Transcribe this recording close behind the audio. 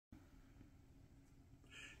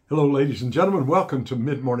Hello, ladies and gentlemen. Welcome to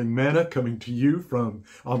Mid-Morning Manna, coming to you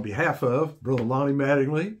on behalf of Brother Lonnie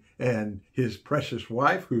Mattingly and his precious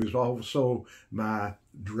wife, who is also my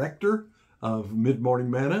director of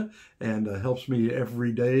Mid-Morning Manna and helps me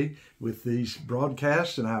every day with these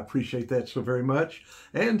broadcasts, and I appreciate that so very much.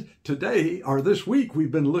 And today, or this week,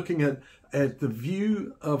 we've been looking at the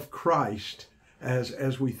view of Christ.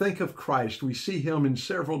 As we think of Christ, we see him in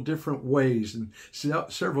several different ways and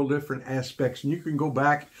several different aspects. And you can go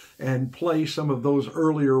back and play some of those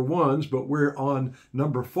earlier ones, but we're on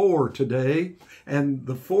number 4 today. And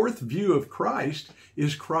the fourth view of Christ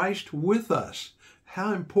is Christ with us.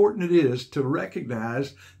 How important it is to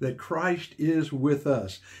recognize that Christ is with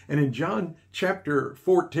us. And in John chapter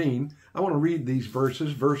 14, I want to read these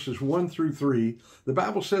verses 1 through 3. The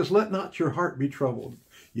Bible says, "Let not your heart be troubled.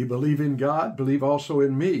 You believe in God, believe also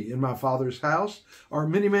in me. In my Father's house are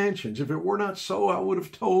many mansions. If it were not so, I would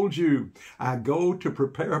have told you. I go to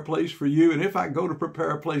prepare a place for you. And if I go to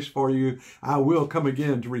prepare a place for you, I will come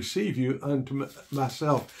again to receive you unto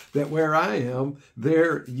myself, that where I am,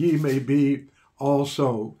 there ye may be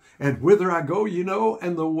also. And whither I go, you know,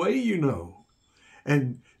 and the way you know."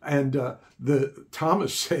 And the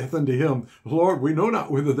Thomas saith unto him, "Lord, we know not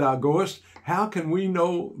whither thou goest. How can we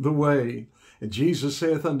know the way?" And Jesus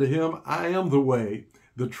saith unto him, "I am the way,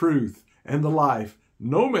 the truth, and the life.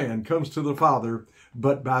 No man comes to the Father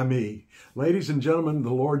but by me." Ladies and gentlemen,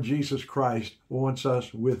 the Lord Jesus Christ wants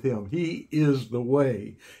us with him. He is the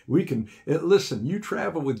way. Listen, you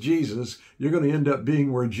travel with Jesus, you're going to end up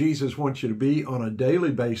being where Jesus wants you to be on a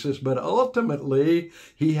daily basis, but ultimately,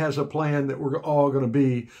 he has a plan that we're all going to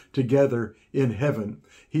be together in heaven.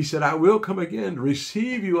 He said, "I will come again to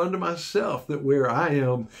receive you unto myself, that where I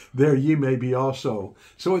am, there ye may be also."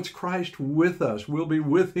 So it's Christ with us. We'll be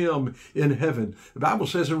with him in heaven. The Bible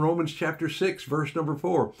says in Romans chapter 6, verse number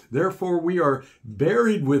 4, "Therefore we are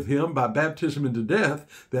buried with him by baptism into death,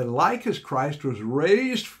 that like as Christ was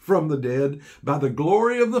raised from the dead by the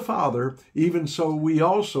glory of the Father, even so we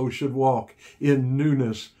also should walk in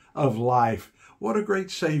newness of life." What a great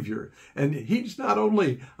Savior. And he's not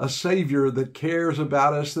only a Savior that cares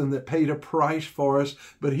about us and that paid a price for us,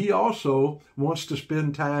 but he also wants to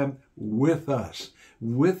spend time with us.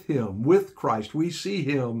 With him, with Christ. We see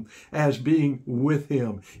him as being with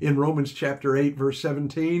him. In Romans chapter 8, verse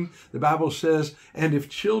 17, the Bible says, "And if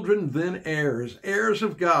children, then heirs, heirs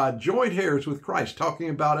of God, joint heirs with Christ," talking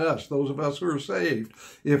about us, those of us who are saved.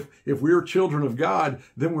 If we're children of God,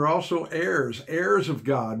 then we're also heirs, heirs of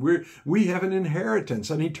God. We have an inheritance,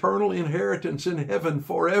 an eternal inheritance in heaven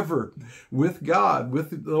forever with God,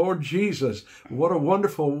 with the Lord Jesus. What a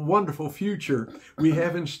wonderful, wonderful future we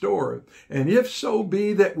have in store. And if so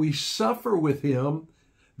be that we suffer with him,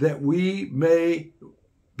 that we may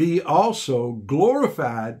be also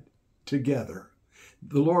glorified together.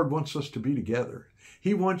 The Lord wants us to be together.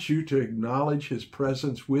 He wants you to acknowledge his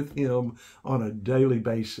presence with him on a daily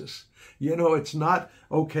basis. You know, it's not,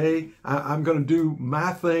 okay, I'm going to do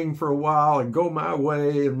my thing for a while and go my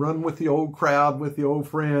way and run with the old crowd, with the old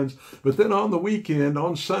friends. But then on the weekend,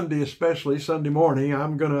 on Sunday, especially Sunday morning,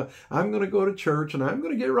 I'm going to go to church and I'm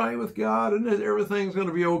going to get right with God and everything's going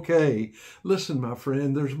to be okay. Listen, my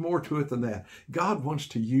friend, there's more to it than that. God wants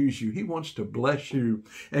to use you. He wants to bless you.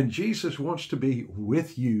 And Jesus wants to be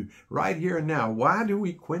with you right here and now. Why do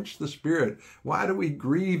we quench the Spirit? Why do we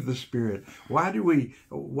grieve the Spirit? Why do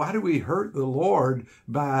we hurt the Lord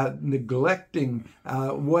by neglecting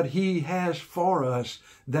what he has for us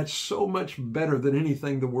that's so much better than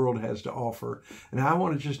anything the world has to offer? And I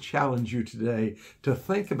want to just challenge you today to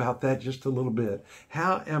think about that just a little bit.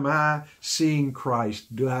 How am I seeing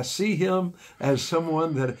Christ? Do I see him as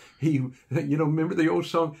someone that remember the old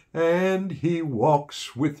song, "And he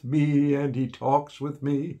walks with me and he talks with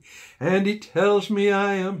me and he tells me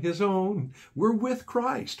I am his own." We're with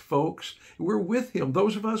Christ, folks. We're with him.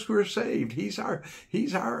 Those of us who are saved, he's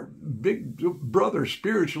our big brother,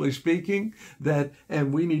 spiritually speaking,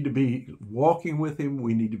 and we need to be walking with him.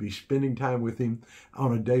 We need to be spending time with him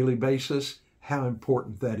on a daily basis. How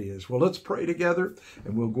important that is. Well, let's pray together,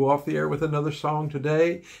 and we'll go off the air with another song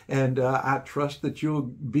today. And I trust that you'll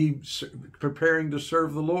be preparing to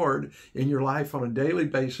serve the Lord in your life on a daily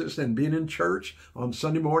basis and being in church on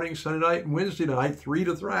Sunday morning, Sunday night, and Wednesday night, 3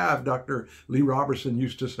 to thrive, Dr. Lee Robertson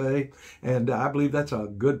used to say. And I believe that's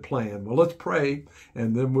a good plan. Well, let's pray,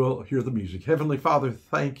 and then we'll hear the music. Heavenly Father,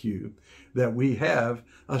 thank you that we have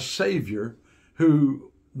a Savior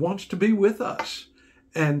who wants to be with us.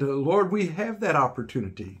 And Lord, we have that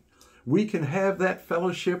opportunity. We can have that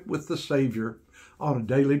fellowship with the Savior on a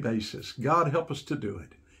daily basis. God, help us to do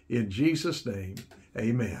it. In Jesus' name,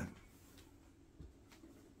 amen.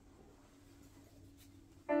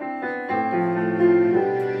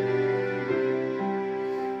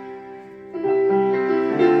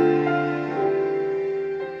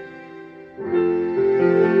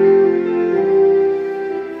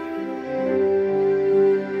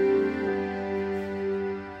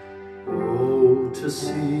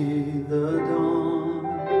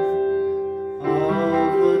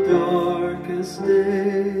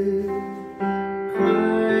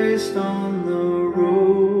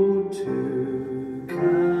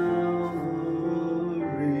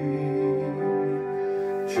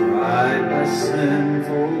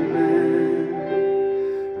 sinful man,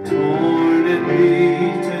 torn and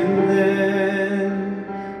beaten, then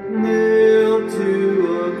nailed to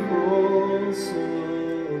a cross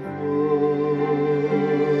of wood.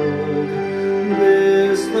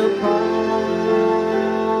 This the power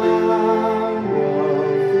of the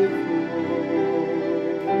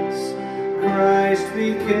cross. Christ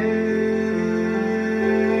became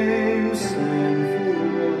sin for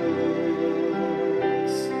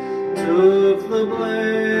us, took the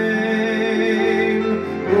blame,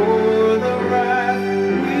 bore the wrath.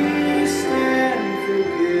 We stand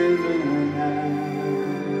forgiven at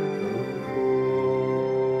the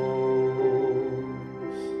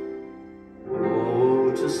cross. Oh,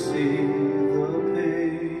 to see the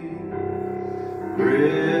pain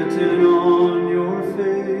written on your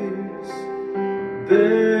face,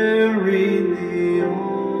 bearing the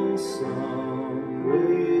awesome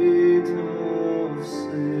weight of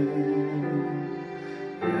sin.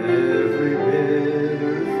 Every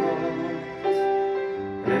bitter thought,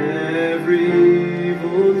 every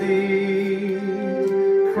evil deed,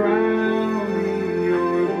 crowning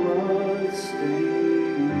your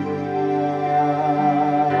blood-stained brow.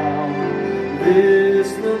 This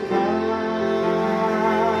the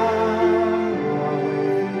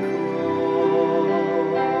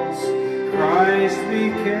Christ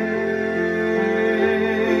became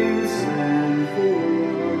sin for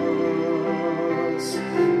us,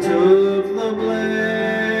 took the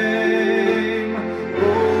blame,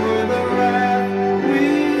 bore the wrath. We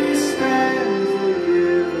stand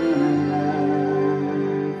forgiven at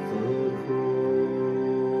the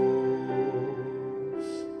cross.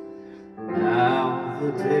 Now the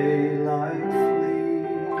daylight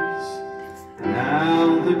flees, now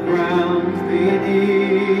the ground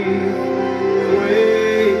beneath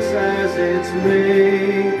quakes as its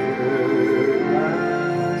maker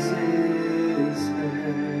bows his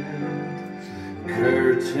head.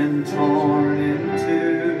 Curtain torn in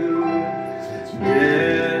two,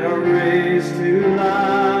 dead are raised to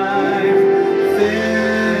life,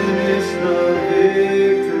 finish the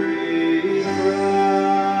victory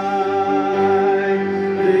cry.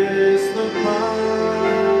 This the power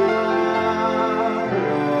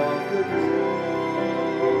of the cross.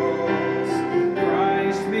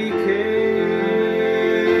 Christ became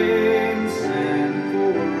sin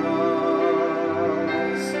for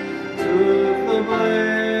us, took the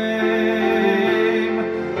blame,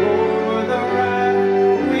 bore the wrath.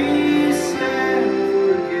 We stand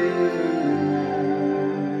forgiven at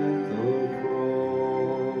the cross.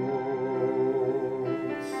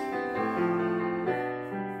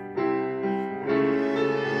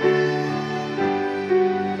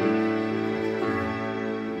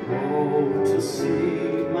 Oh, to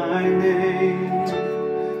see my name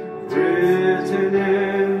written